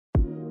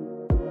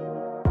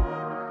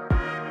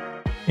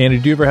Andy,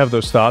 do you ever have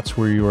those thoughts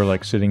where you were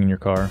like sitting in your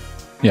car?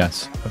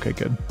 Yes. Okay,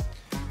 good.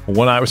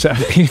 When I was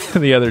having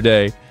the other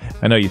day,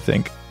 I know you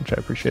think, which I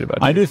appreciate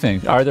about you. I do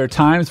think. Are there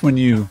times when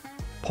you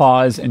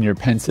pause and you're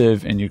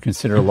pensive and you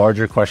consider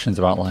larger questions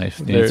about life?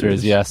 The answer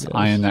is yes,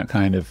 I am that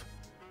kind of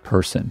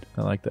person.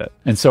 I like that.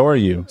 And so are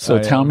you. So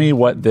tell me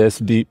what this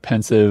deep,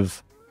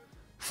 pensive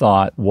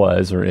thought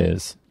was or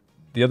is.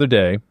 The other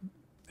day,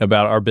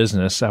 about our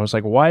business, I was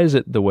like, why is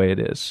it the way it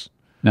is?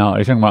 Now, are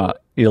you talking about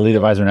Elite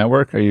Advisor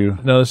Network? Are you?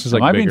 No, this is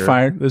like am I bigger. being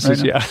fired? This right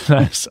is, now?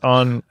 nice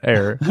on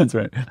air. That's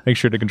right. Make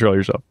sure to control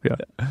yourself.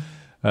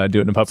 Yeah. Do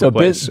it in a public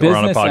place or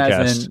on a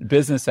podcast.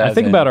 Business I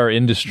think about our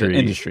industry.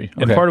 Okay.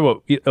 And part of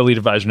what Elite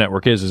Advisor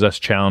Network is us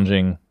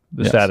challenging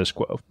the status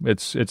quo.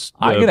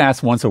 I get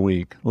asked once a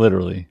week,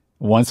 literally.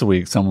 Once a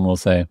week, someone will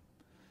say,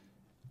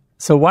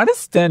 so why does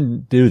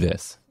Sten do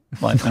this?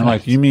 Like, I'm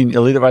like, you mean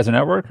Elite Advisor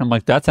Network? I'm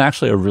like, that's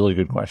actually a really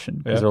good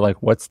question. Because they're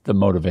like, what's the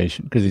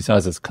motivation? Because he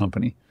has this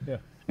company. Yeah.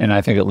 And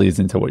I think it leads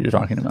into what you're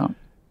talking about.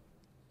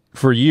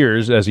 For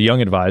years, as a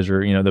young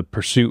advisor, the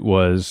pursuit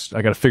was,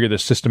 I got to figure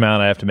this system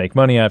out. I have to make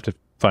money. I have to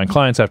find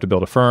clients. I have to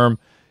build a firm.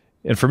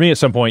 And for me, at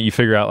some point, you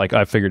figure out, like,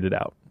 I figured it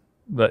out.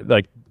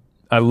 Like,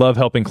 I love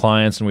helping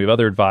clients, and we have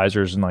other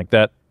advisors, and like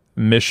that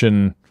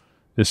mission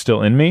is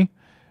still in me.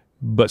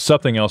 But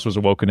something else was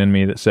awoken in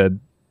me that said,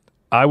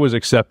 I was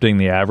accepting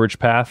the average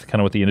path,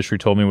 kind of what the industry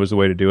told me was the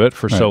way to do it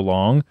for so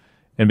long,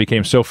 and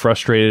became so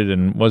frustrated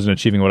and wasn't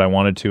achieving what I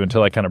wanted to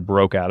until I kind of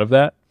broke out of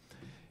that.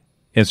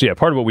 And so,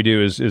 part of what we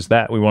do is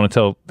that we want to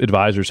tell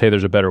advisors, hey,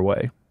 there's a better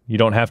way. You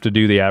don't have to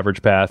do the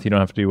average path. You don't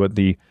have to do what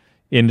the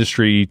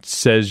industry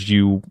says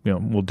you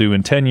will do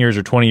in 10 years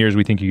or 20 years.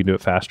 We think you can do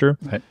it faster.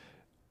 Right.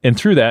 And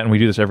through that, and we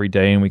do this every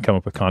day, and we come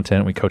up with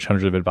content, we coach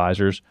hundreds of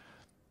advisors,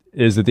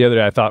 is that the other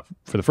day I thought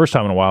for the first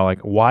time in a while, like,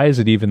 why is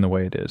it even the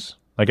way it is?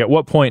 Like, at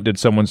what point did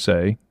someone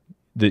say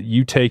that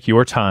you take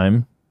your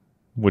time,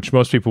 which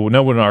most people,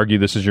 no one would argue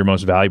this is your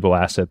most valuable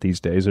asset these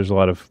days. There's a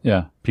lot of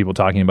people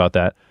talking about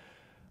that.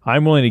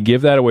 I'm willing to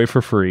give that away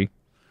for free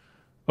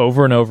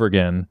over and over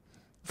again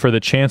for the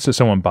chance that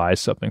someone buys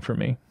something from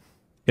me.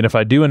 And if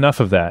I do enough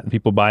of that and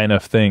people buy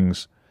enough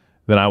things,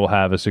 then I will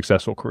have a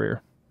successful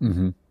career.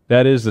 Mm-hmm.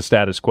 That is the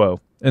status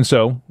quo. And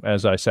so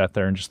as I sat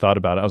there and just thought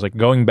about it, I was like,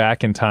 going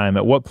back in time,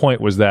 at what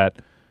point was that,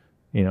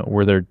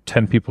 were there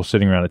 10 people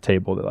sitting around a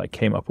table that like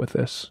came up with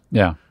this?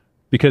 Yeah.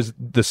 Because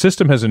the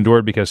system has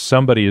endured because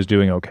somebody is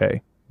doing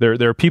okay.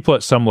 There are people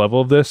at some level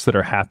of this that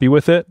are happy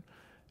with it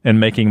and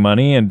making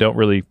money and don't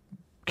really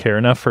care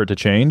enough for it to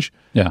change.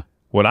 Yeah.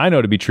 What I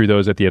know to be true, though,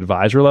 is at the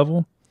advisor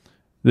level,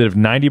 that if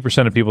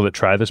 90% of people that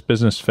try this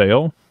business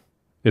fail,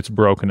 it's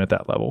broken at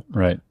that level.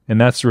 Right. And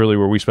that's really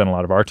where we spend a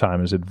lot of our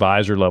time, is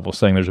advisor level,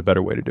 saying there's a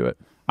better way to do it.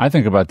 I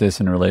think about this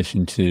in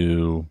relation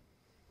to,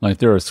 like,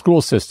 there are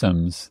school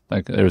systems,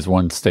 like there's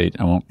one state,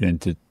 I won't get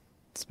into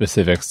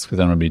specifics because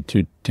I don't want to be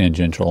too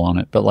tangential on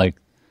it, but like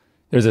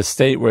there's a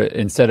state where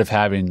instead of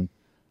having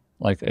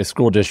like a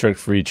school district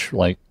for each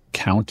like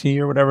county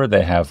or whatever,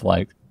 they have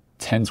like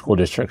 10 school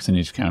districts in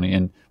each county.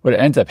 And what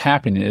ends up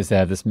happening is they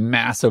have this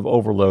massive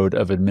overload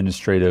of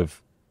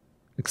administrative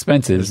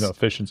expenses. There's no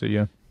efficiency,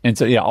 yeah. And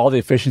so, all the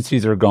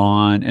efficiencies are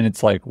gone. And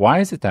it's like, why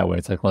is it that way?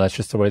 It's like, well, that's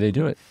just the way they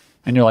do it.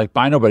 And you're like,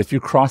 I know, but if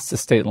you cross the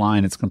state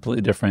line, it's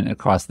completely different. It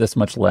costs this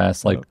much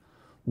less. Like,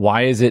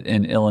 why is it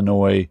in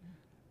Illinois,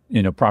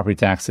 property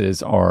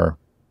taxes are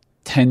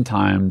 10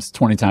 times,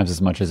 20 times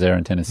as much as they are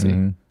in Tennessee?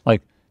 Mm-hmm.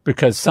 Like,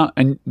 because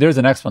and there's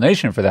an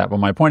explanation for that. But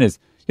my point is,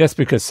 yes,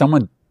 because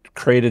someone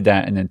created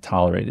that and then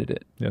tolerated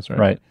it. That's right.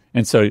 Right.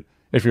 And so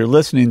if you're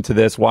listening to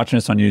this, watching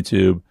this on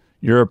YouTube,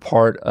 you're a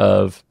part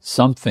of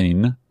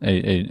something,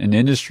 an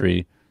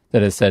industry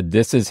that has said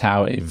this is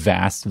how a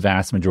vast,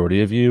 vast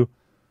majority of you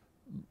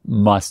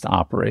must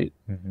operate.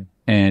 Mm-hmm.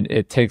 And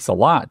it takes a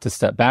lot to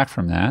step back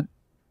from that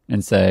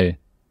and say,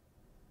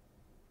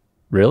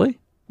 really?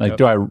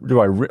 Like,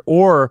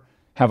 or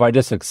have I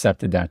just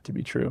accepted that to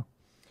be true?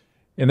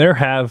 And there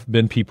have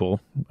been people,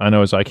 I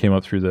know as I came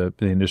up through the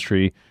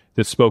industry,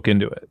 that spoke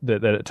into it,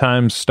 that at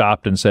times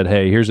stopped and said,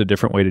 hey, here's a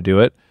different way to do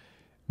it.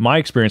 My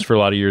experience for a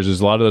lot of years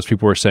is a lot of those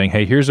people were saying,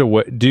 hey, here's a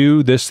way,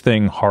 do this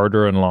thing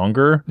harder and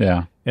longer,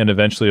 and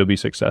eventually you'll be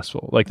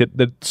successful. Like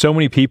that so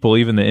many people,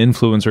 even the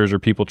influencers or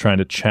people trying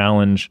to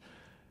challenge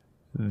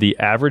the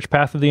average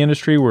path of the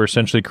industry, were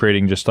essentially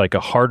creating just like a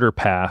harder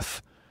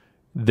path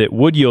that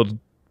would yield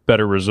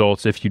better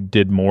results if you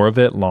did more of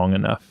it long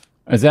enough.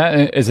 Is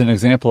an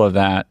example of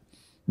that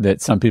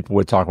some people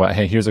would talk about,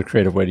 hey, here's a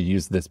creative way to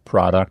use this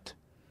product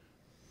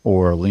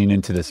or lean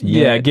into this niche.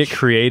 Yeah, get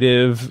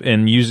creative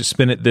and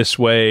spin it this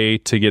way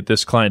to get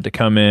this client to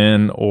come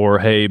in, or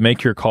hey,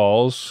 make your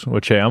calls,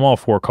 which, hey, I'm all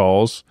for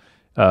calls.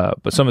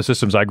 But some of the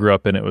systems I grew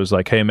up in, it was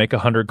like, hey, make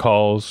 100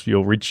 calls,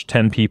 you'll reach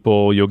 10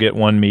 people, you'll get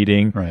one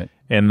meeting. Right.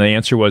 And the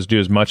answer was do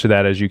as much of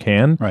that as you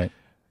can. Right.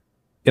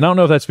 And I don't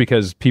know if that's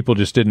because people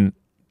just didn't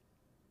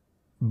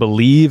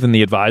believe in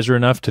the advisor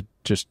enough to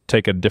just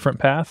take a different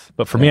path.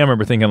 But for me, I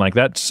remember thinking like,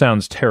 that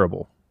sounds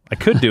terrible. I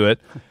could do it.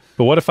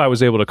 But what if I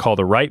was able to call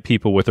the right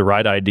people with the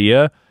right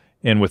idea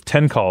and with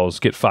 10 calls,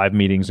 get 5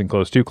 meetings and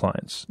close 2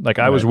 clients. Like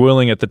I was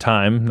willing at the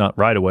time, not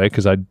right away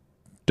because I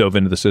dove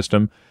into the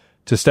system,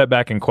 to step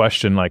back and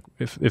question, like,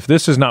 if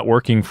this is not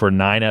working for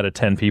 9 out of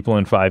 10 people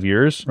in 5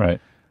 years,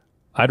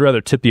 I'd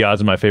rather tip the odds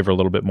in my favor a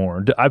little bit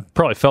more. I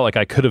probably felt like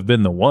I could have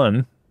been the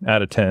 1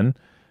 out of 10,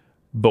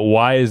 but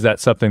why is that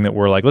something that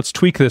we're like, let's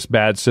tweak this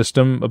bad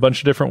system a bunch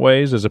of different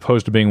ways, as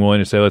opposed to being willing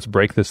to say, let's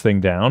break this thing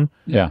down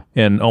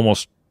and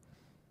almost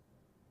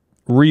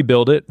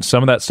rebuild it.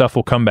 Some of that stuff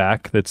will come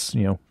back. That's,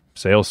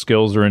 sales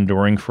skills are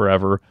enduring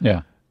forever.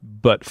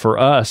 But for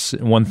us,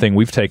 one thing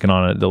we've taken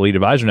on at the Lead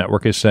Advisor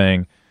Network is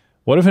saying,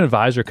 what if an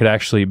advisor could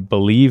actually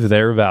believe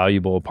they're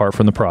valuable apart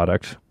from the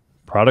product?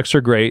 Products are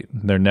great.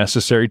 They're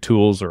necessary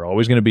tools. They're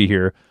always going to be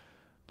here.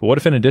 But what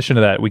if in addition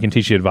to that, we can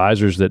teach the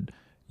advisors that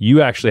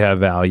you actually have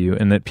value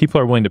and that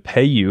people are willing to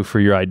pay you for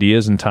your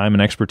ideas and time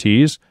and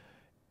expertise?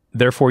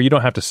 Therefore, you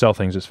don't have to sell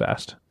things as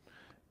fast.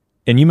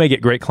 And you may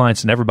get great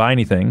clients that never buy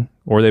anything,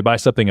 or they buy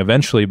something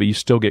eventually, but you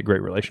still get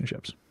great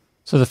relationships.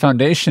 So the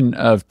foundation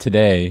of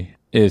today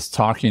is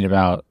talking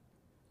about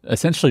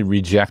essentially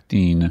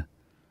rejecting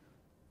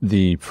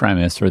the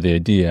premise or the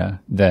idea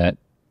that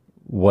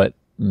what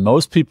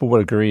most people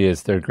would agree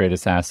is their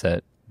greatest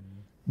asset,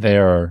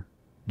 they're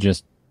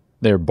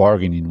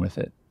bargaining with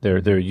it.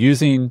 They're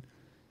using,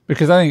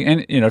 because I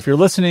think, and if you're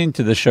listening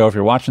to the show, if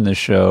you're watching this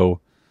show,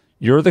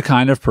 you're the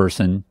kind of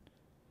person,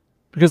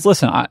 because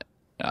listen,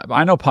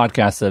 I know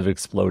podcasts have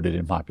exploded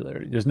in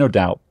popularity. There's no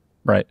doubt,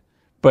 right?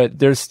 But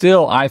there's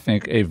still, I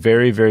think, a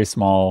very, very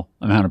small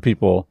amount of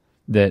people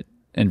that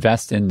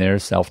invest in their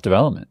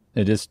self-development.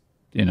 They just,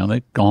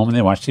 they go home and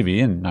they watch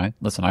TV, and I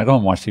go home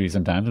and watch TV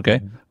sometimes,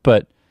 okay?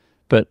 But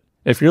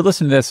if you're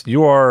listening to this,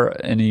 you are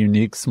in a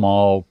unique,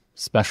 small,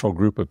 special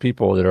group of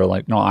people that are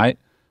like, no,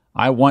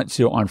 I want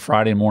to, on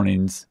Friday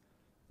mornings,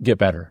 get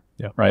better,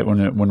 right?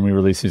 When we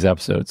release these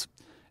episodes.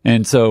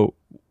 And so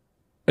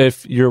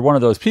if you're one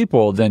of those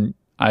people, then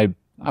I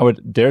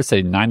would dare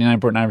say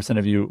 99.9%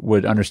 of you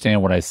would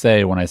understand what I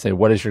say when I say,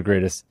 what is your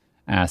greatest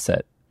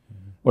asset?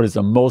 What is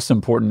the most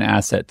important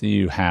asset that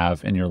you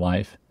have in your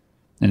life?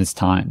 And it's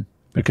time.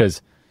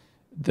 Because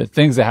the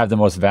things that have the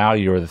most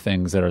value are the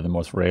things that are the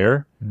most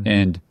rare.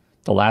 And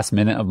the last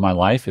minute of my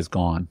life is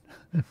gone,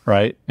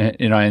 right?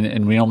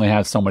 And we only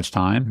have so much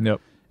time.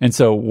 And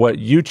so what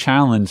you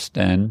challenged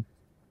then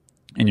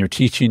in your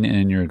teaching and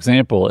in your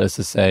example is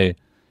to say,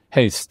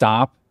 hey,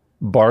 stop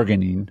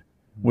bargaining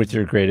with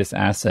your greatest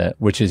asset,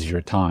 which is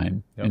your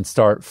time, and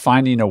start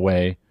finding a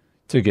way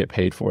to get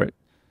paid for it.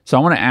 So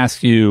I want to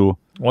ask you...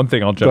 One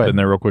thing I'll jump in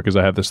there real quick as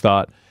I have this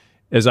thought,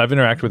 is I've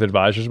interacted with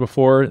advisors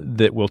before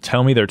that will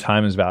tell me their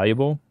time is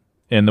valuable,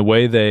 and the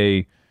way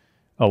they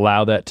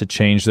allow that to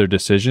change their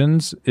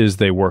decisions is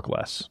they work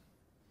less.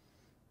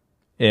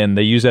 And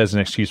they use that as an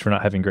excuse for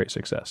not having great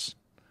success.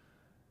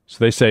 So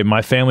they say,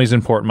 my family's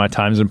important, my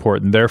time's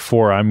important,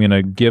 therefore I'm going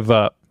to give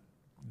up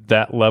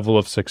that level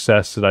of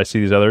success that I see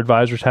these other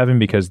advisors having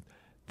because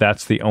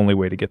that's the only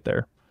way to get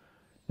there.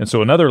 And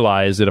so another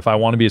lie is that if I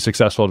want to be a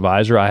successful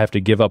advisor, I have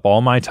to give up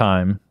all my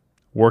time,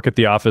 work at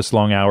the office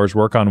long hours,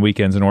 work on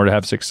weekends in order to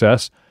have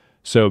success.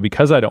 So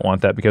because I don't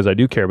want that, because I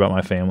do care about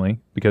my family,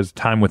 because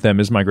time with them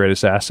is my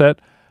greatest asset,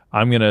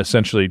 I'm going to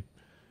essentially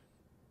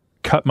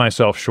cut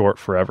myself short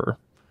forever.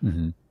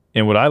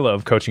 And what I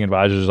love coaching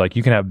advisors is like,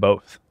 you can have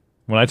both.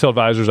 When I tell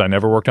advisors I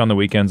never worked on the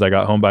weekends, I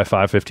got home by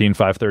 5:15,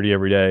 5:30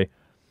 every day.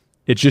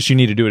 It's just you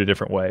need to do it a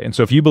different way. And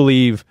so if you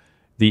believe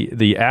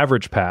the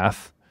average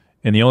path,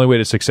 and the only way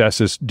to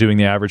success is doing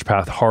the average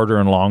path harder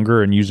and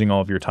longer and using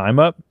all of your time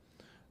up,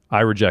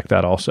 I reject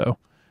that also.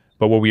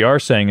 But what we are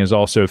saying is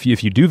also, if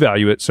you do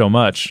value it so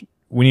much,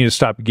 we need to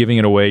stop giving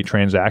it away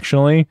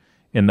transactionally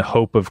in the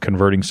hope of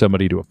converting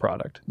somebody to a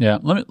product. Yeah.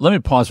 Let me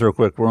pause real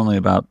quick. We're only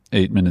about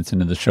 8 minutes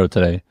into the show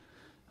today.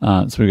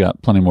 So we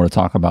got plenty more to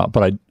talk about.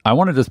 But I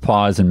want to just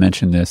pause and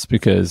mention this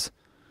because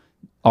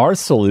our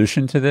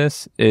solution to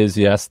this is,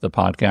 yes, the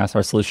podcast.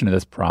 Our solution to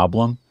this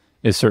problem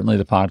is certainly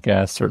the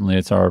podcast. Certainly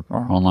it's our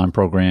online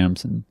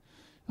programs and,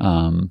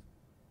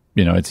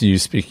 it's you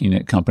speaking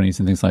at companies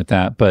and things like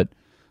that. But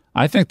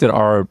I think that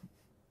our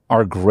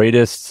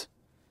greatest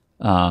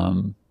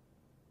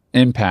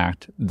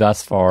impact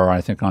thus far,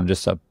 I think on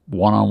just a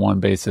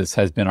one-on-one basis,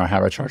 has been our How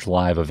to Charge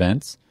Live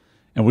events.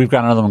 And we've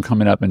got another one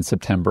coming up in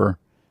September.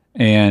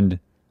 And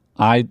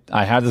I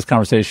have this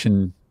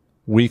conversation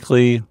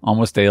weekly,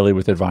 almost daily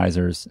with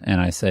advisors.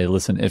 And I say,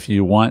 listen, if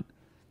you want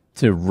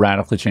to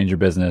radically change your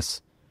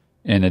business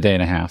in a day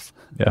and a half,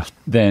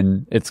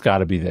 then it's got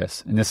to be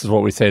this. And this is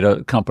what we say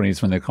to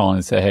companies when they call in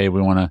and say, hey,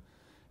 we want to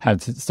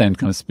have Sten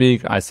come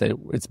speak. I say,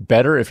 it's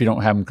better if you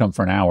don't have him come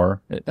for an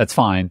hour. That's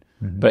fine.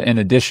 But in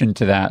addition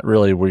to that,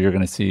 really where you're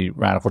going to see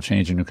radical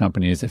change in your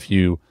company is if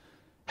you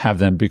have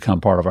them become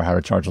part of our How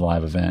to Charge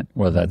Live event,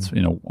 whether that's,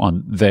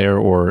 on there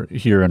or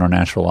here in our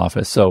Nashville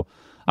office. So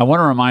I want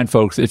to remind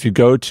folks, if you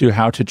go to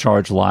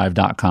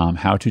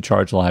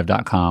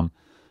howtochargelive.com,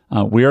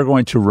 we are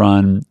going to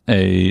run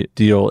a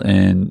deal,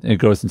 and it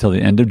goes until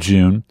the end of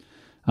June.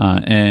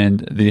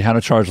 And the How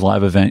to Charge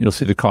Live event, you'll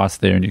see the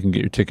cost there, and you can get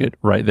your ticket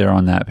right there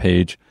on that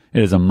page.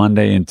 It is a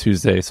Monday and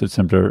Tuesday,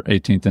 September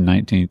 18th and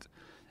 19th.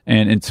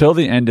 And until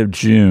the end of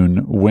June,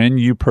 when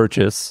you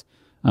purchase,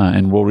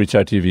 and we'll reach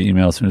out to you via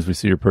email as soon as we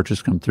see your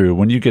purchase come through,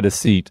 when you get a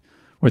seat,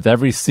 with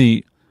every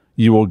seat,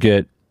 you will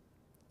get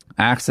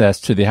access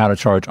to the How to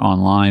Charge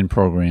Online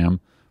program,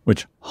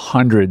 which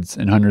hundreds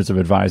and hundreds of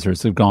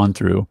advisors have gone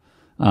through.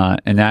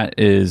 And that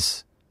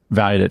is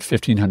valued at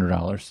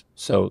 $1,500.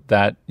 So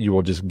that you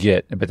will just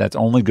get, but that's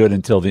only good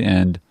until the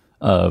end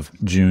of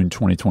June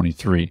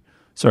 2023.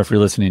 So if you're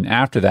listening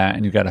after that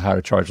and you got a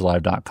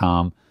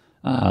howtochargelive.com,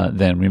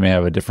 then we may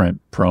have a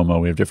different promo.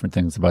 We have different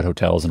things about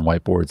hotels and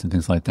whiteboards and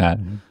things like that.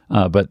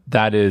 But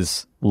that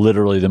is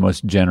literally the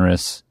most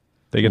generous.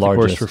 They get the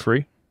course for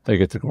free? They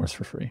get the course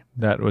for free.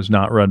 That was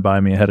not run by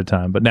me ahead of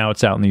time, but now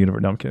it's out in the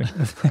universe. No, I'm kidding.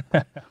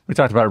 We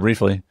talked about it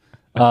briefly.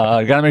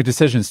 Got to make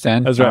decisions,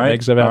 Sten. That's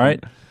right. All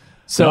right.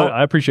 So no,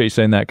 I appreciate you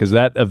saying that, because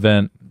that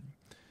event,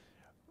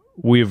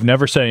 we've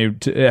never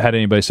had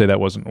anybody say that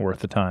wasn't worth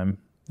the time.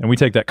 And we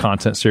take that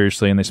content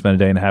seriously, and they spend a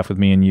day and a half with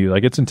me and you.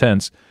 Like, it's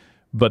intense.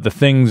 But the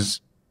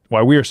things,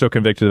 why we are so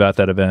convicted about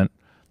that event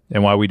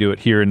and why we do it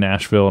here in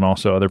Nashville and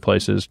also other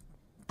places,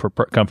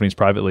 companies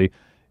privately,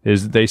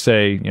 is they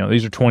say,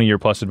 these are 20-year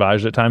plus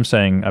advisors at times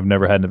saying, I've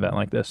never had an event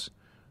like this.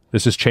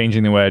 This is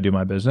changing the way I do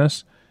my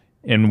business.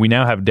 And we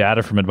now have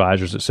data from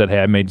advisors that said,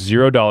 hey, I made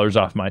 $0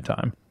 off my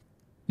time.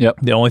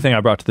 Yep. The only thing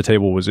I brought to the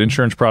table was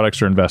insurance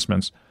products or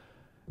investments.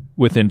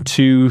 Within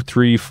 2,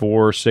 3,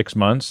 4, 6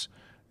 months,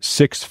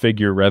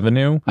 6-figure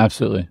revenue.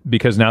 Absolutely.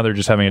 Because now they're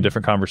just having a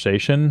different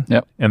conversation.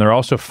 Yep. And they're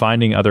also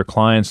finding other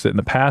clients that in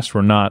the past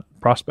were not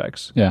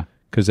prospects. Yeah.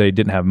 Because they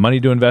didn't have money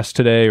to invest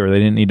today, or they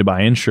didn't need to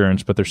buy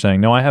insurance, but they're saying,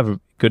 no, I have a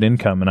good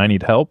income and I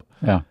need help.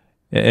 Yeah.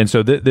 And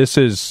so this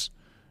is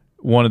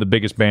one of the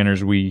biggest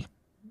banners we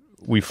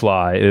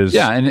fly is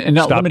and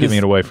stop giving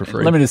it away for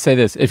free. Let me just say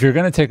this. If you're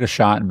going to take a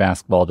shot in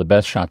basketball, the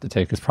best shot to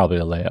take is probably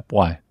a layup.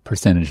 Why?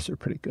 Percentages are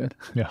pretty good.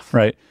 Yeah.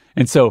 Right?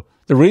 And so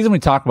the reason we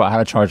talk about how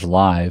to charge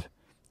live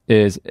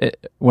is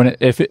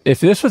if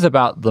this was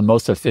about the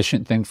most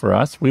efficient thing for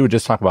us, we would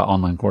just talk about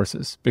online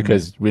courses,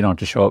 because we don't have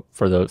to show up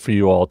for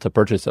you all to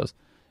purchase those.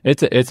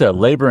 It's a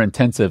labor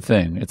intensive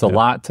thing. It's a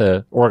lot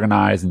to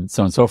organize and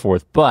so on and so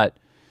forth. But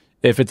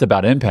if it's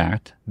about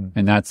impact,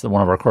 and that's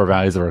one of our core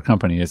values of our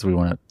company, is we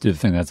want to do the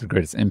thing that's the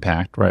greatest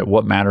impact, right?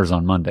 What matters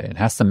on Monday? It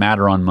has to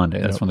matter on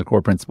Monday. That's one of the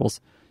core principles.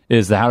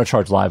 Is the How to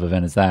Charge Live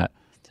event is that.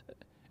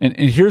 And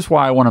here's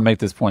why I want to make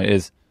this point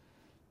is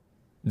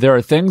there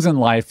are things in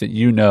life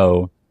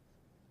that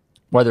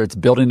whether it's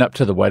building up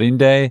to the wedding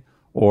day,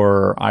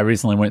 or I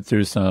recently went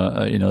through some,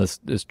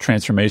 this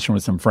transformation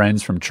with some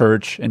friends from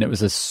church, and it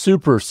was a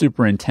super,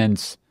 super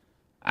intense,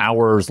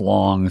 hours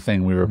long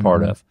thing we were a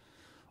part of.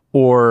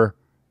 Or,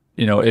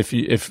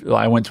 if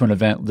I went to an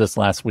event this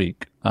last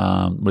week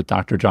with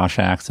Dr. Josh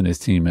Axe and his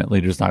team at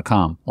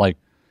leaders.com, like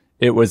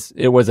it was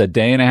a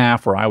day and a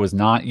half where I was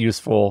not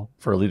useful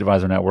for Elite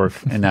Advisor Network,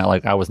 and that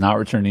I was not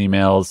returning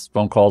emails,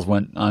 phone calls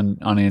went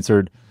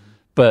unanswered,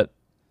 but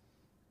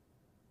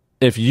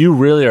if you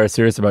really are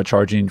serious about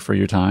charging for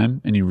your time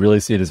and you really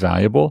see it as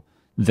valuable,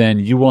 then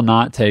you will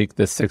not take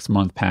the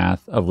 6-month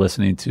path of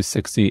listening to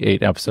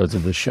 68 episodes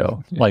of this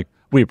show. Yeah.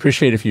 We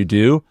appreciate if you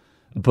do,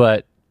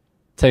 but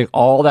take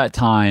all that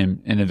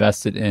time and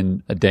invest it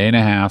in a day and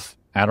a half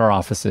at our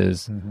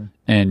offices,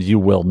 and you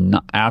will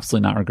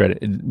absolutely not regret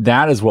it.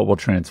 That is what will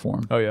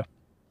transform. Oh, yeah.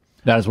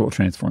 That is what will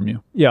transform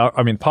you. Yeah,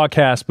 I mean,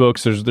 podcasts,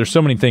 books, there's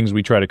so many things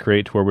we try to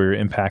create to where we're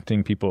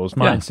impacting people's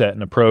mindset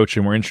and approach,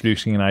 and we're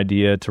introducing an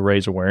idea to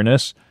raise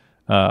awareness.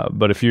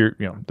 But if you're,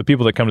 the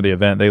people that come to the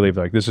event, they leave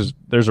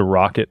there's a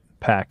rocket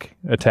pack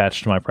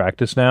attached to my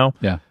practice now.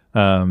 Yeah.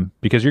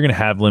 Because you're going to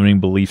have limiting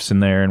beliefs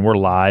in there, and we're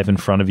live in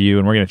front of you,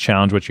 and we're going to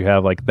challenge what you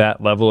have. That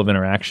level of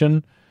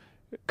interaction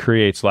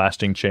creates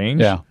lasting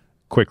change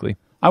quickly.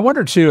 I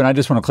wonder too, and I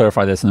just want to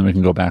clarify this, and then we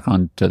can go back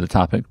on to the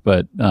topic,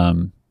 but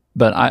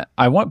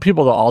I want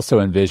people to also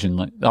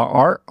envision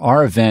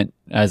our event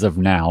as of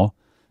now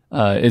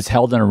is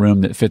held in a room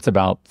that fits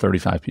about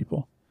 35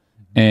 people.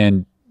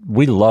 And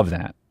we love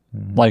that.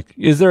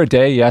 Is there a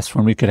day, yes,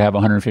 when we could have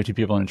 150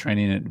 people in a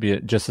training and it'd be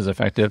just as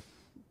effective?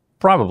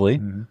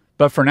 Probably.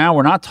 But for now,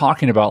 we're not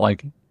talking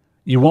about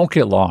you won't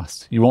get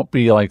lost. You won't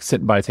be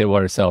sitting by a table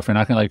by yourself. You're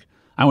not going to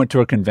I went to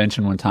a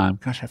convention one time.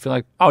 Gosh, I feel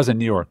like I was in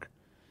New York.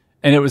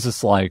 And it was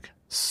just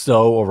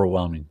so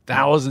overwhelming.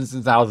 Thousands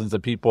and thousands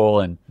of people,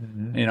 and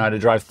I had to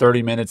drive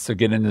 30 minutes to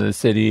get into the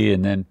city,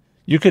 and then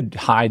you could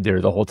hide there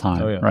the whole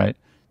time, right?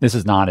 This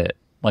is not it.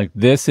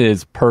 This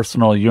is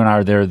personal. You and I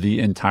are there the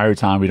entire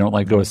time. We don't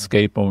go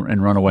escape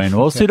and run away and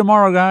we'll see you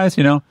tomorrow, guys.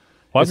 Well,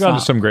 I've gone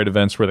to some great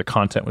events where the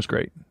content was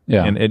great.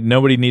 Yeah. And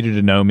nobody needed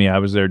to know me. I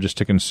was there just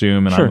to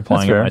consume, and I'm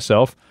applying it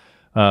myself.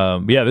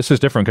 But this is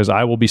different because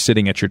I will be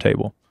sitting at your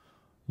table.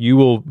 You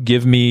will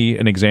give me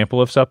an example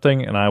of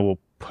something, and I will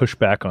push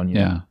back on you.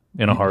 Yeah.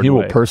 In a hard way. He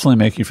will personally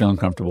make you feel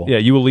uncomfortable. Yeah,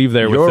 you will leave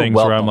there with things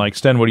where I'm like,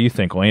 Sten, what do you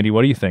think? Well, Andy,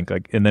 what do you think?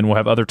 And then we'll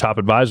have other top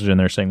advisors in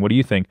there saying, what do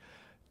you think?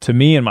 To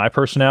me and my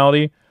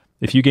personality,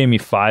 if you gave me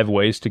 5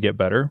 ways to get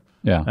better,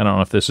 I don't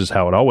know if this is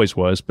how it always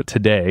was, but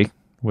today,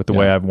 with the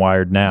way I'm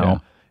wired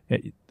now,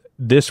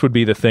 this would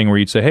be the thing where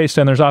you'd say, hey,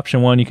 Sten, there's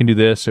option one. You can do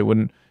this.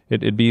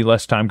 It'd be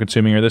less time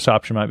consuming, or this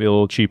option might be a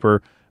little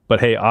cheaper. But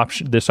hey,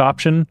 this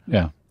option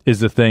is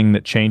the thing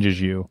that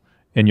changes you.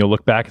 And you'll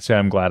look back and say,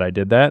 I'm glad I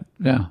did that.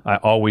 Yeah. I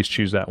always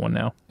choose that one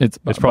now. It's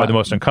probably the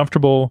most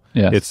uncomfortable.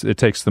 Yes. It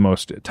takes the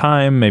most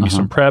time, maybe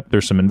some prep.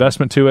 There's some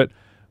investment to it.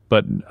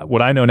 But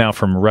what I know now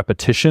from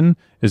repetition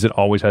is it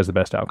always has the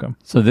best outcome.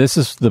 So this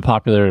is the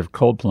popularity of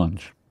cold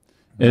plunge.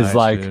 Is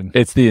Dude.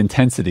 It's the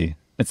intensity.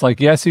 It's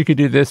like, yes, you could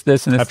do this, and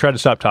this. I've tried to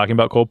stop talking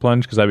about cold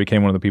plunge because I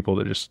became one of the people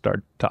that just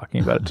start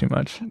talking about it too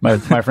much. My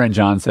friend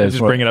John says,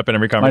 just bring it up in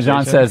every conversation.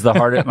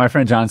 My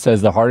friend John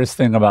says the hardest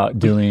thing about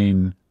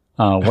doing,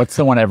 what's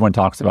the one everyone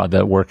talks about,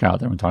 the workout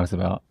that everyone talks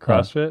about?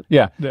 CrossFit?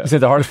 Yeah. He said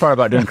the hardest part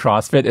about doing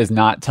CrossFit is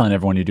not telling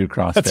everyone you do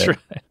CrossFit. That's right.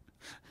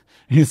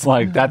 He's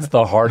like, that's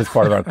the hardest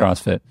part about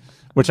CrossFit.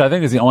 Which I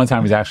think is the only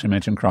time he's actually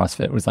mentioned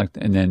CrossFit. Was like,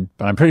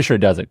 but I'm pretty sure he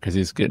does it because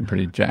he's getting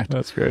pretty jacked.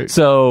 That's great.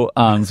 So,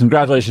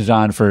 congratulations,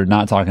 John, for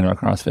not talking about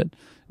CrossFit,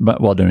 but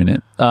while doing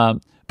it.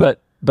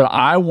 But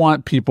I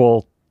want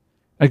people.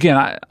 Again,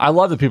 I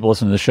love that people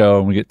listen to the show,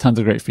 and we get tons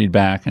of great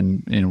feedback,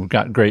 and we've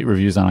got great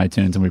reviews on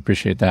iTunes, and we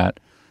appreciate that.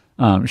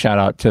 Shout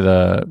out to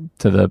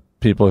the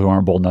people who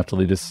aren't bold enough to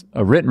leave us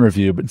a written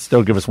review, but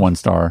still give us 1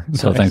 star.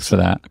 So nice. Thanks for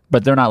that.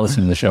 But they're not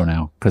listening to the show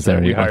now because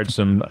we hired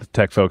some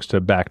tech folks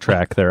to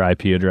backtrack their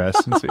IP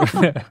address and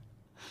see.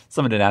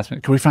 Someone did ask me,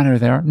 can we find out who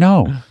they are?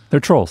 No, they're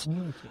trolls.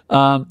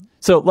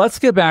 So let's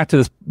get back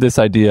to this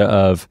idea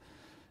of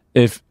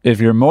if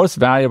your most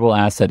valuable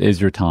asset is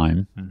your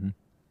time,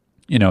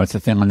 it's a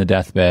thing on the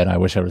deathbed. I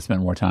wish I would have spent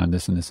more time,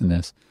 this and this and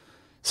this.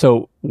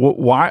 So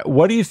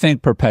what do you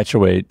think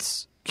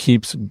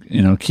keeps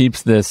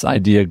this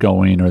idea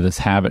going, or this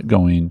habit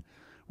going,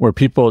 where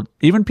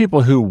even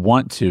people who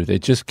want to, they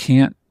just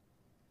can't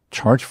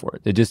charge for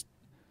it.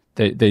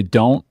 They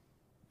don't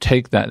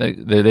take that.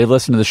 They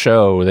listen to the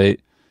show.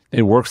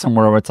 They work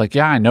somewhere where it's like,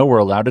 yeah, I know we're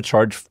allowed to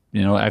charge,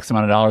 X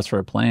amount of dollars for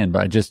a plan,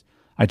 but I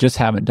just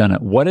haven't done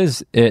it. What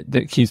is it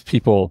that keeps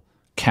people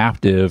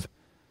captive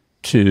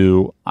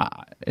to,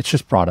 it's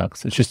just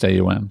products. It's just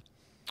AUM.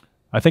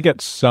 I think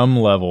at some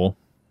level,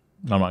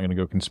 I'm not going to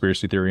go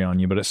conspiracy theory on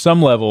you, but at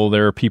some level,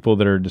 there are people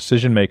that are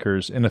decision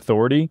makers in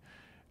authority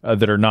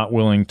that are not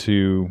willing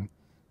to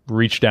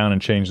reach down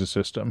and change the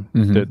system.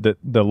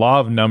 The law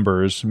of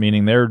numbers,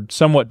 meaning they're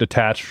somewhat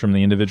detached from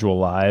the individual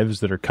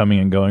lives that are coming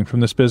and going from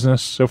this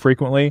business so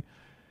frequently,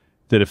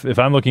 that if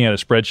I'm looking at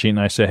a spreadsheet and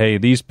I say, hey,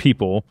 these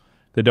people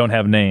that don't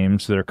have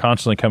names, that are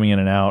constantly coming in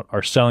and out,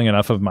 are selling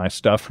enough of my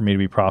stuff for me to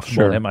be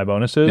profitable and hit my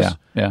bonuses,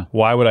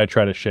 why would I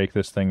try to shake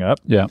this thing up?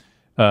 Yeah.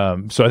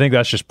 So I think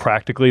that's just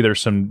practically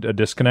there's a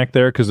disconnect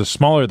there, because the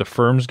smaller the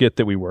firms get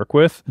that we work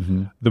with,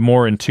 the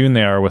more in tune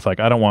they are with, like,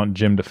 I don't want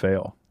Jim to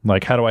fail.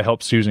 Like, how do I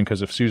help Susan?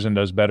 Because if Susan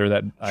does better,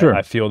 that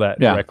I feel that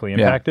directly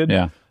impacted.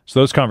 Yeah. So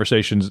those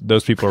conversations,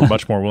 those people are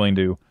much more willing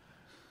to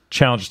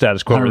challenge the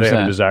status quo where they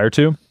have a desire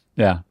to.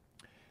 Yeah.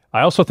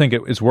 I also think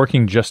it is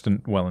working just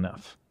well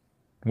enough,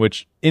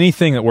 which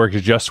anything that works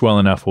just well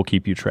enough will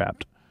keep you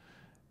trapped.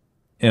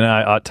 And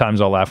at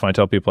times I'll laugh when I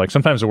tell people, like,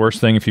 sometimes the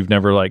worst thing, if you've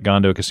never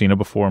gone to a casino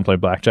before and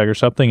played blackjack or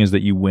something, is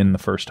that you win the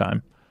first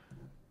time.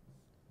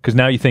 Because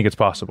now you think it's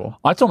possible.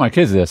 I told my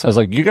kids this. I was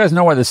like, you guys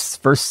know why this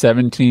first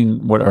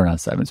 17, or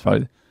not 7, it's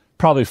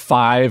probably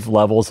 5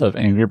 levels of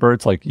Angry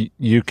Birds, like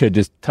you could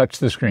just touch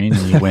the screen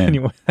and you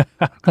win.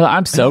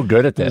 I'm so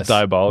good at this. It's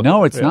diabolical.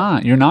 No, it's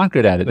not. You're not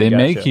good at it. They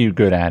make you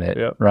good at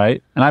it,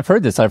 right? And I've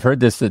heard this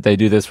that they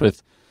do this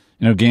with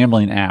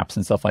gambling apps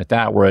and stuff like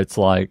that, where it's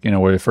like,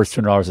 where the first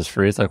 $200 is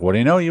free. It's like, what do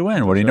you know? You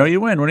win. What do you know?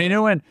 You win. What do you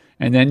know? Win.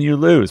 And then you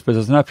lose. But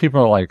there's enough people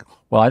who are like,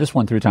 well, I just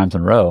won 3 times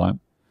in a row.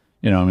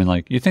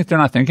 You think they're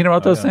not thinking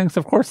about those things?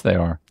 Of course they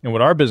are. And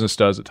what our business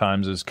does at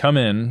times is come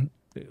in,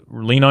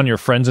 lean on your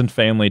friends and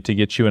family to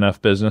get you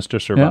enough business to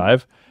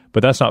survive,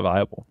 but that's not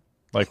viable.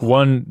 Like,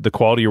 one, the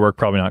quality of your work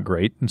probably not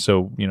great. And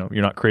so, you're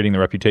not creating the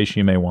reputation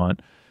you may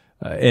want.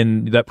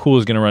 And that pool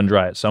is going to run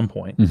dry at some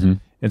point.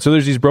 And so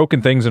there's these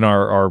broken things in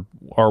our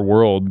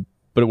world.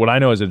 But what I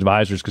know as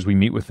advisors, because we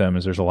meet with them,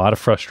 is there's a lot of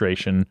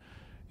frustration.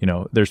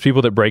 There's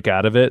people that break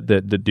out of it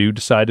that do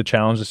decide to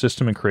challenge the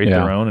system and create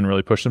their own and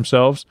really push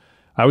themselves.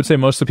 I would say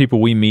most of the people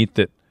we meet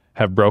that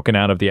have broken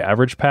out of the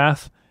average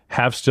path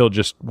have still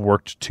just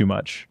worked too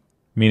much.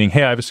 Meaning,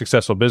 hey, I have a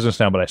successful business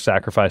now, but I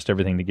sacrificed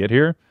everything to get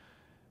here.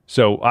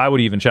 So I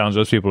would even challenge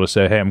those people to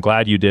say, hey, I'm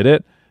glad you did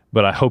it,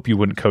 but I hope you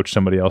wouldn't coach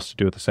somebody else to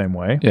do it the same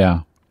way.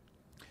 Yeah.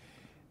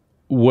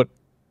 What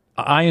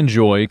I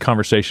enjoy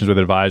conversations with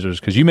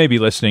advisors, because you may be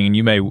listening and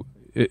you may,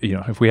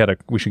 if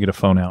we should get a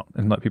phone out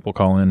and let people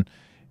call in,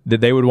 that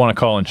they would want to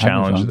call and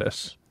challenge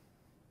this.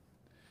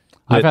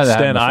 I've had that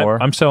Sten,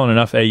 before. I'm selling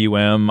enough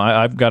AUM.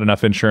 I've got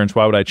enough insurance.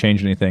 Why would I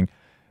change anything?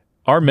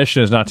 Our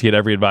mission is not to get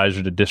every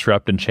advisor to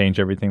disrupt and change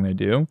everything they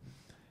do.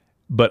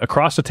 But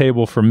across the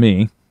table for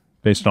me,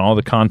 based on all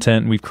the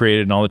content we've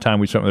created and all the time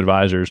we've spent with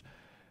advisors,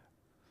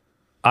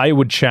 I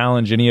would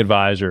challenge any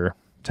advisor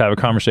to have a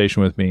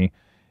conversation with me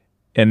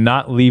and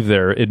not leave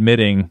there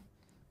admitting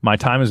my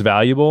time is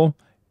valuable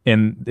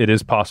and it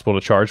is possible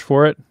to charge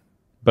for it,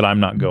 but I'm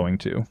not going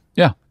to.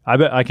 Yeah. I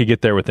bet I could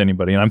get there with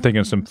anybody. And I'm thinking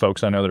of some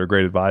folks I know that are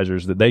great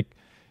advisors that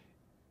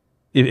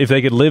if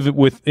they could live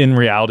in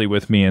reality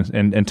with me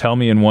and tell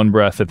me in one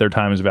breath that their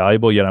time is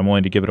valuable, yet I'm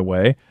willing to give it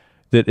away,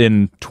 that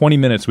in 20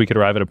 minutes we could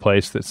arrive at a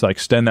place that's like,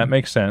 Sten, that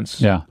makes sense.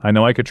 Yeah. I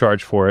know I could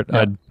charge for it.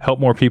 Yeah. I'd help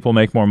more people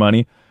make more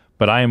money,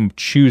 but I am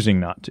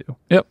choosing not to.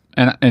 Yep.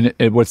 And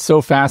what's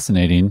so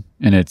fascinating,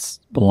 and it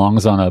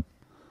belongs on a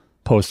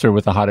poster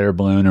with a hot air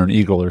balloon or an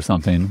eagle or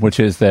something, which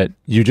is that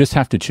you just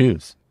have to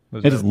choose.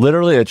 It is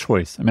literally a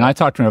choice. I mean, I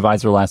talked to an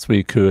advisor last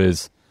week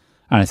and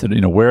I said,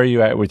 where are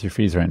you at with your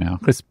fees right now?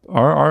 Because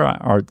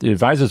the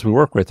advisors we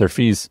work with, their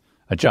fees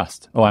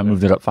adjust. Oh, I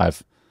moved it up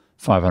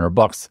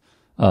 $500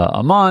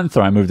 a month,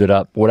 or I moved it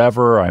up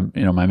whatever.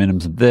 My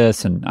minimum's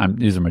this, and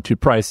these are my two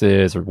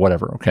prices, or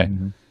whatever. Okay.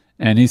 Mm-hmm.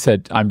 And he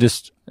said, I've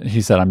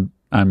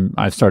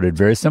started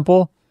very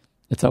simple.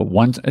 It's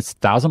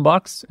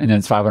 $1,000, and then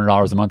it's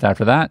 $500 a month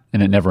after that,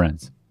 and it never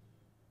ends.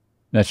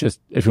 That's just,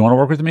 if you want to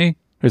work with me,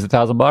 here's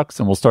 $1,000,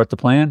 and we'll start the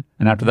plan.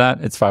 And after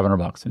that, it's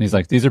 $500. And he's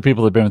like, these are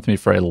people that have been with me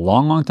for a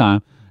long, long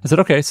time. I said,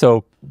 okay,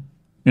 so,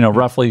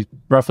 roughly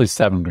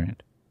 $7,000.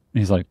 And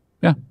he's like,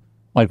 yeah,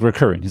 like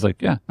recurring. He's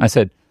like, yeah. I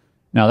said,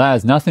 now that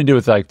has nothing to do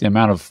with like the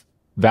amount of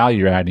value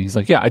you're adding. He's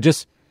like, yeah,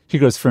 he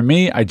goes, for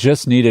me, I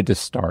just needed to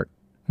start.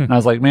 And I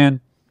was like,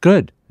 man,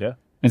 good. Yeah.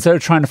 Instead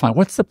of trying to find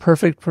what's the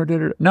perfect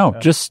predictor,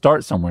 just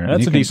start somewhere.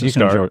 That's a decent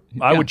start.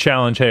 I would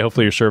challenge, hey,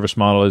 hopefully your service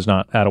model is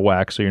not out of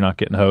whack, so you're not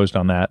getting hosed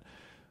on that.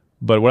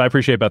 But what I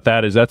appreciate about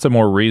that is that's a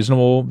more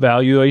reasonable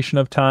valuation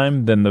of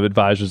time than the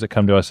advisors that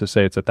come to us to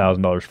say it's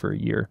 $1,000 for a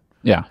year.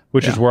 Yeah.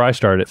 Which is where I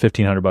started at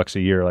 $1,500 a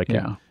year. Like,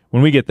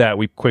 when we get that,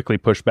 we quickly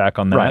push back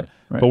on that. Right.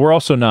 But we're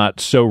also not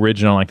so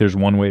rigid on like there's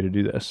one way to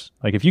do this.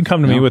 Like if you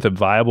come to me with a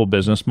viable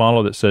business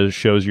model that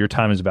shows your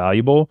time is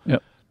valuable,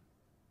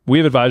 we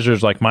have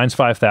advisors like mine's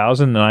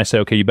 5,000, and I say,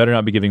 okay, you better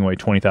not be giving away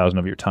 20,000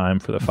 of your time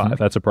for the 5.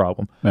 That's a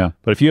problem. Yeah.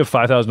 But if you have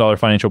 $5,000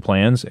 financial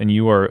plans and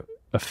you are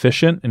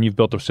efficient and you've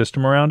built a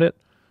system around it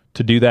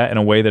to do that in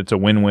a way that's a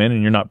win-win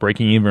and you're not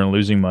breaking even or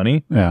losing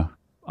money,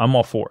 I'm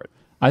all for it.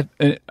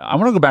 I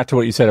want to go back to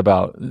what you said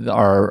about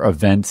our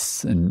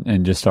events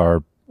and just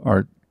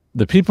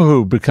the people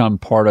who become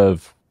part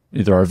of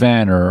either our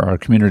event or our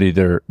community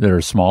that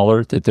are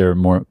smaller, that they're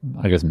more,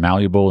 I guess,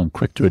 malleable and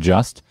quick to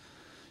adjust.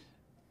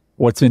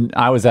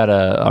 I was at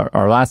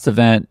our last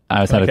event.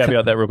 I was Can I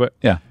caveat that real quick?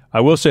 Yeah.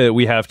 I will say that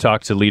we have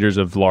talked to leaders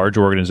of large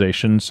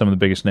organizations, some of the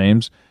biggest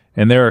names,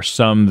 and there are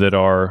some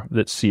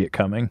that see it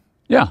coming.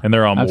 Yeah. And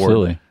they're on board.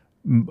 Absolutely.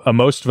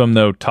 Most of them,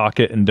 though, talk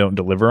it and don't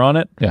deliver on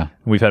it. Yeah.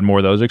 We've had more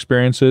of those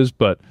experiences,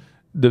 but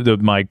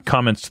my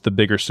comments to the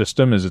bigger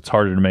system is it's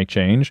harder to make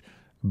change.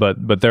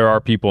 But there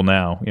are people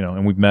now,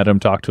 and we've met them,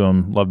 talked to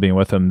them, love being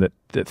with them,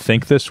 that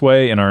think this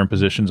way and are in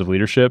positions of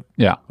leadership.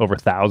 Yeah. Over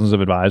thousands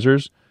of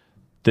advisors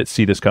that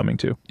see this coming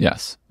too.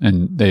 Yes.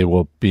 And they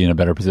will be in a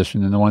better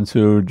position than the ones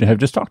who have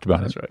just talked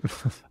about it.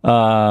 That's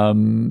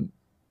right.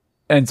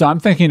 And so I'm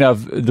thinking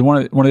of one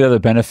of the other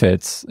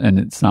benefits, and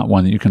it's not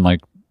one that you can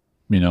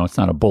it's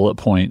not a bullet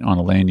point on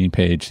a landing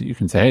page that you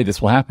can say, hey,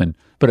 this will happen,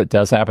 but it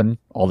does happen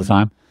all the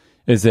time,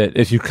 is that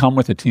if you come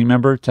with a team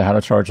member to How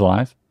to Charge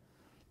Live,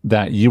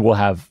 that you will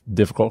have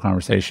difficult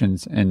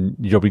conversations and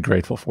you'll be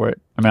grateful for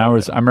it. I mean,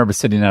 I remember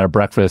sitting at a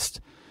breakfast,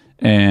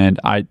 and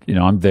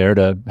I'm there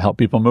to help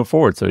people move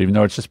forward. So even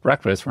though it's just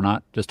breakfast, we're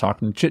not just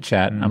talking chit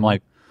chat. Mm-hmm. I'm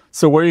like,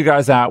 so where are you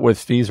guys at with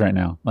fees right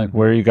now? Like,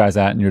 where are you guys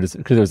at? And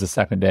because it was the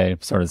second day,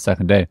 started the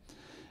second day.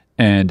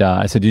 And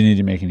I said, do you need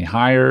to make any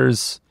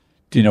hires?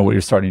 Do you know what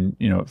your starting,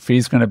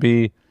 fee's going to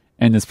be?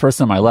 And this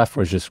person on my left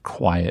was just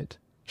quiet.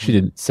 She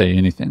didn't say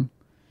anything.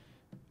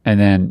 And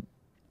then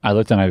I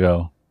looked and I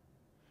go,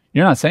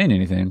 you're not saying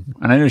anything.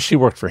 And I knew she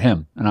worked for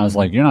him. And I was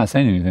like, you're not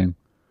saying anything.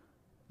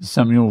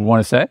 Something you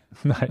want to say?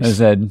 Nice. I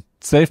said,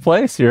 safe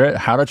place. You're at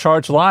How to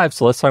Charge Live.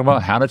 So let's talk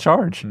about how to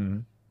charge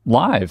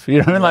live. You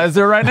know what I mean? Let's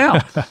do it right now.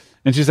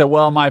 And she said,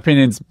 well, my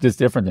opinion's just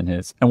different than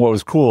his. And what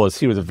was cool is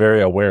he was a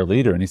very aware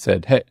leader. And he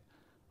said, hey,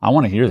 I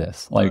want to hear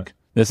this.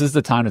 This is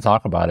the time to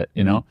talk about it,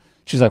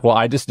 She's like, well,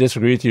 I just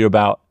disagree with you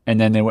about, and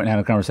then they went and had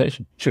a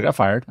conversation. She got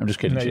fired. I'm just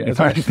kidding. No, She yeah,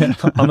 got fired.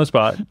 on the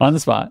spot. On the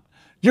spot.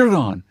 You're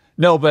gone.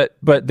 No, but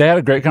they had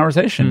a great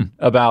conversation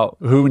about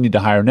who we need to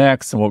hire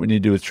next and what we need to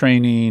do with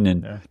training,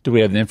 and do we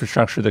have the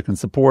infrastructure that can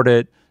support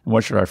it, and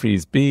what should our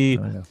fees be.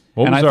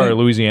 What was our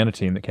Louisiana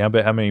team that came?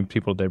 How many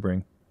people did they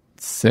bring?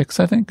 6,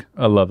 I think.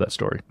 I love that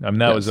story. I mean,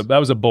 that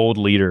was a bold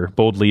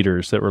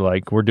leaders that were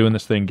like, we're doing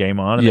this thing, game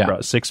on, and they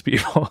brought 6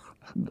 people.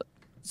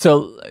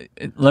 So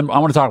I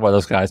want to talk about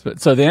those guys.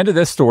 But so the end of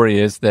this story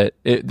is that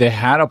they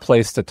had a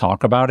place to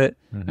talk about it.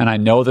 And I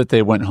know that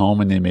they went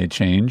home and they made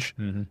change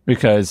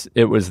because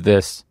it was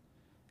this,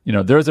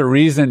 there's a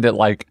reason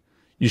that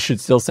you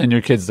should still send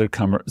your kids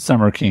to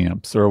summer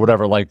camps or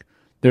whatever.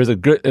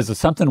 There's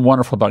something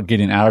wonderful about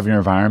getting out of your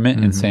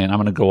environment and saying, I'm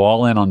going to go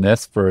all in on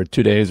this for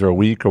 2 days or a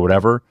week or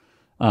whatever,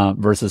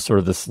 versus sort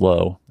of the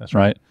slow. That's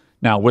right.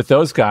 Now with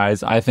those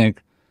guys, I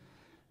think,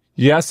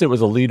 yes, it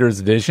was a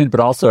leader's vision, but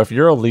also if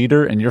you're a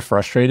leader and you're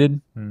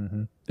frustrated,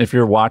 if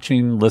you're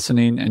watching,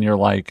 listening, and you're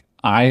like,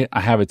 I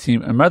have a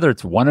team, and whether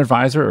it's one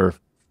advisor or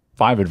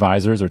 5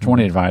 advisors or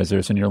 20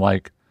 advisors, and you're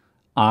like,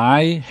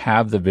 I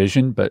have the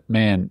vision, but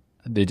man,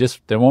 they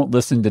won't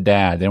listen to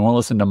dad. They won't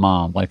listen to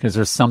mom. Like, is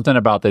there something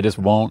about they just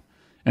won't?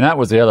 And that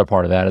was the other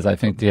part of that, is I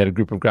think they had a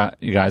group of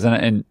you guys,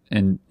 and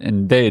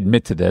they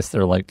admit to this.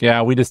 They're like,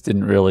 yeah, we just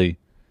didn't really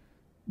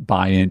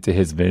buy into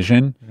his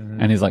vision.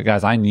 And he's like,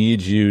 guys, I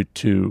need you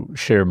to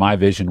share my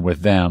vision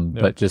with them,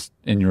 but just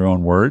in your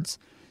own words.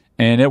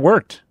 And it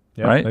worked,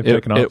 right? They've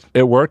taken off.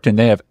 It worked, and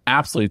they have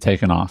absolutely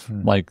taken off.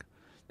 Like,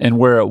 and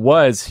where it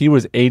was, he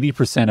was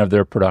 80% of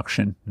their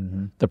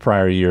production the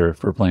prior year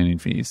for planning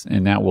fees.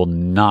 And that will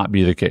not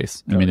be the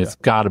case. I mean, it's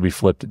got to be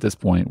flipped at this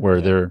point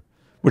where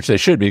which they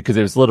should be, because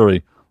it was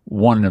literally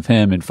 1 of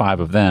him and 5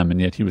 of them, and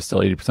yet he was still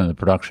 80% of the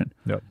production.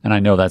 And I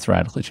know that's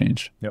radically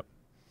changed.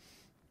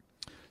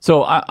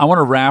 So I want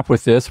to wrap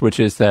with this, which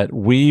is that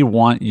we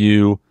want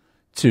you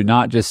to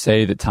not just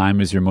say that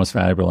time is your most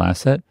valuable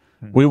asset.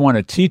 We want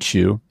to teach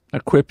you,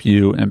 equip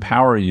you,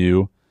 empower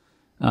you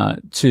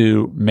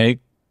to make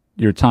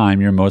your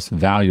time your most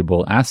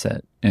valuable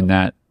asset, and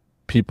that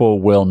people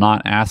will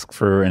not ask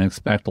for and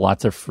expect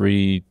lots of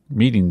free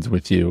meetings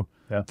with you,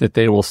 that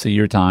they will see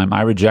your time.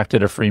 I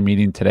rejected a free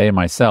meeting today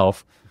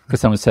myself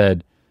because someone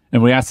said,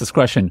 and we asked this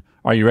question,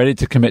 are you ready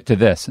to commit to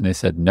this? And they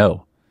said,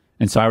 no.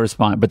 And so I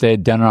responded, but they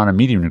had done it on a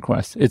meeting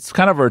request. It's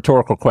kind of a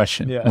rhetorical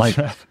question. Like,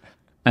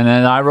 and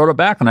then I wrote it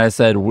back and I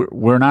said,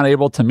 we're not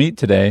able to meet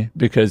today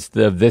because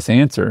of this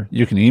answer.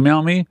 You can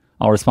email me.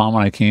 I'll respond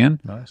when I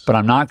can, but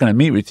I'm not going to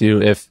meet with you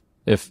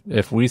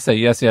if we say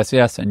yes, yes,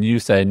 yes, and you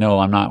say, no,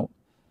 I'm not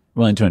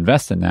willing to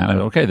invest in that.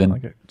 Okay,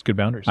 then it's good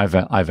boundaries. I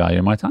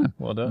value my time.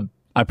 Well done.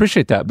 I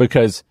appreciate that,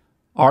 because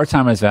our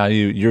time has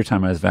value, your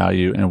time has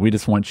value, and we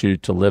just want you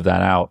to live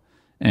that out.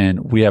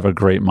 And we have a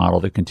great model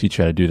that can teach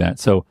you how to do that.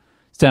 So,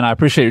 Sten, I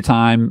appreciate your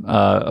time.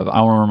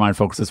 I want to remind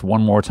folks this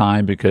one more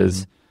time,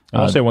 because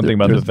I'll say one thing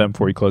about the event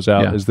before you close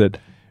out is that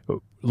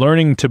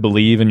learning to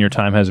believe in your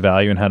time has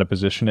value and how to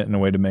position it in a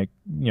way to make,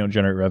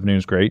 generate revenue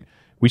is great.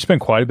 We spend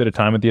quite a bit of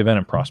time at the event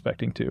and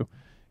prospecting too.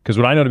 Because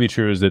what I know to be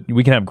true is that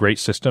we can have great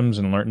systems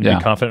and learn to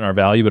be confident in our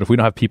value, but if we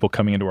don't have people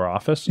coming into our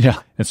office,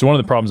 and so one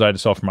of the problems I had to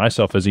solve for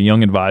myself as a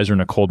young advisor in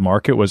a cold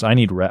market was I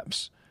need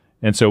reps.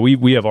 And so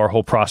we have our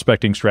whole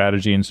prospecting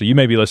strategy. And so you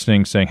may be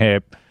listening saying, hey,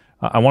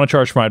 I want to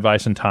charge for my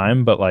advice and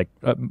time, but like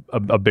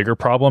a bigger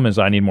problem is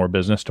I need more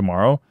business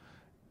tomorrow.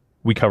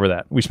 We cover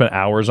that. We spend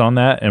hours on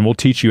that, and we'll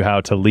teach you how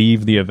to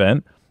leave the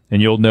event,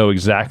 and you'll know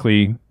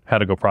exactly how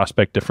to go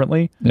prospect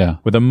differently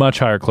with a much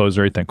higher close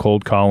rate than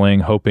cold calling,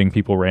 hoping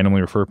people randomly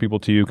refer people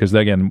to you. Because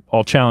again,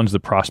 I'll challenge the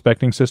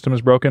prospecting system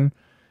is broken.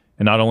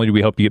 And not only do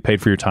we help you get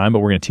paid for your time, but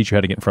we're going to teach you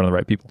how to get in front of the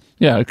right people.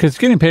 Yeah, because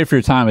getting paid for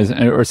your time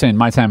or saying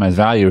my time has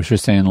value is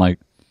just saying, like,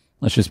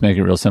 let's just make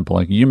it real simple.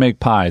 Like, you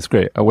make pies,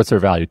 great. What's their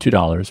value?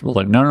 $2. We're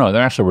like, no,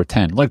 they're actually worth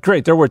 10. Like,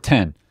 great, they're worth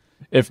 10.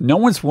 If no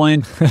one's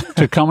willing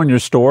to come in your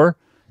store,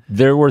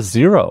 they're worth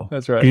 0.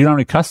 That's right. You don't have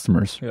any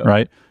customers,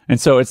 right? And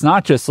so it's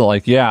not just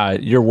like, yeah,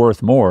 you're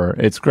worth more.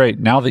 It's great.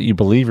 Now that you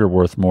believe you're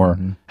worth more,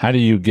 how do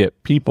you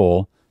get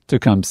people to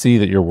come see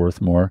that you're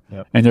worth more?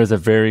 And there's a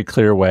very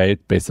clear way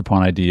based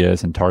upon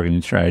ideas and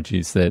targeting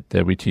strategies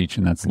that we teach,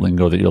 and that's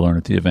lingo that you'll learn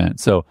at the event.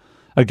 So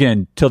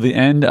again, till the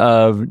end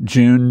of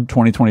June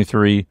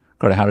 2023,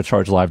 go to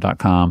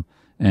howtochargelive.com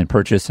and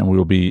purchase, and we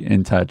will be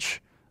in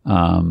touch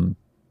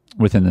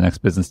within the next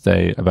business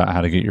day about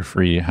how to get your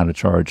free How to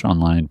Charge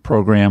online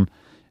program.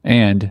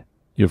 And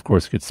you, of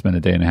course, get to spend a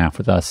day and a half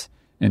with us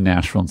in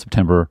Nashville in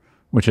September,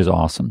 which is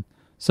awesome.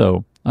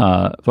 So,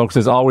 folks,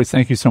 as always,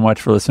 thank you so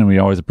much for listening. We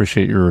always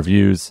appreciate your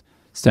reviews.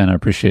 Sten, I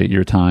appreciate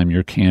your time,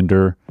 your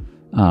candor,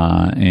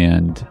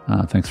 and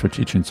thanks for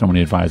teaching so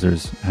many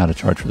advisors how to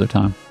charge for their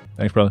time.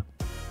 Thanks, brother.